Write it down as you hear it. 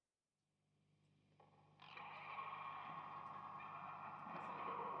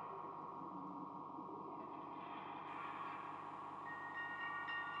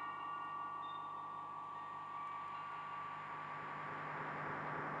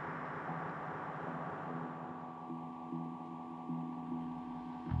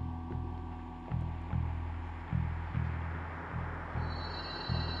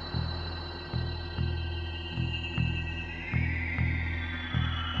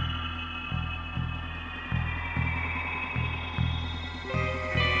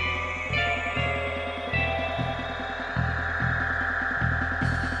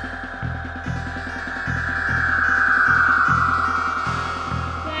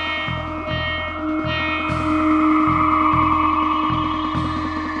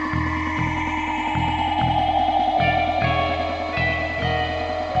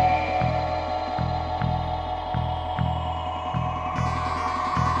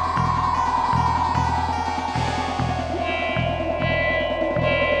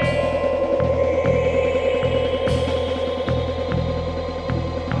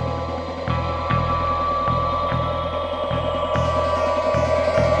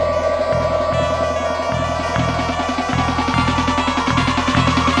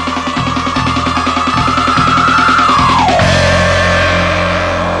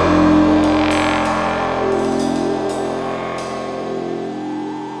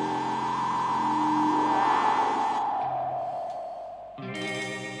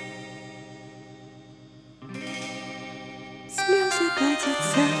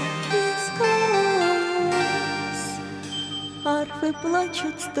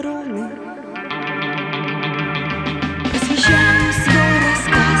плачут струны. Посвящаю свой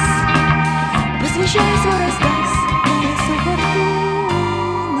рассказ, посвящаю свой рассказ колесу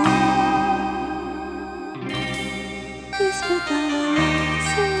фортуны. Испытала я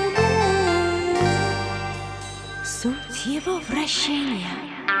суть его вращения,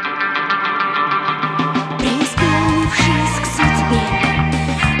 преисполнившись к судьбе,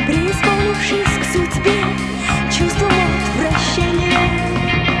 преисполнившись к судьбе, чувством отвращения.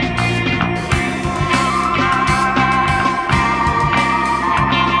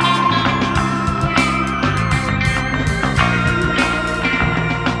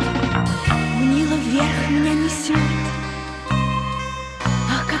 Мнило вверх меня несет,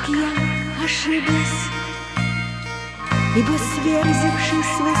 ах, как я ошиблась, ибо сверзившись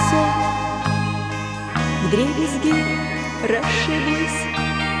с высот, вдребезги расшиблась,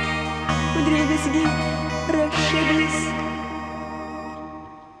 вдребезги расшиблась.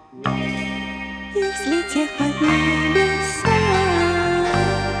 И взлетев под небеса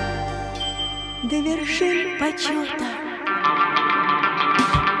до вершин почета,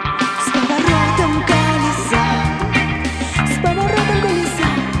 с поворотом колеса, с поворотом колеса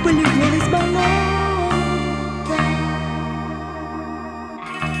плюхнулась болото.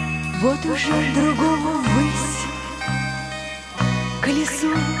 Вот уже другого ввысь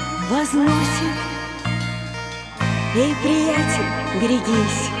колесо возносит. Эй, приятель,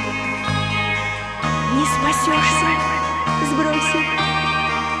 берегись, не спасешься, сбросив,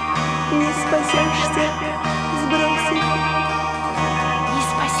 не спасешься.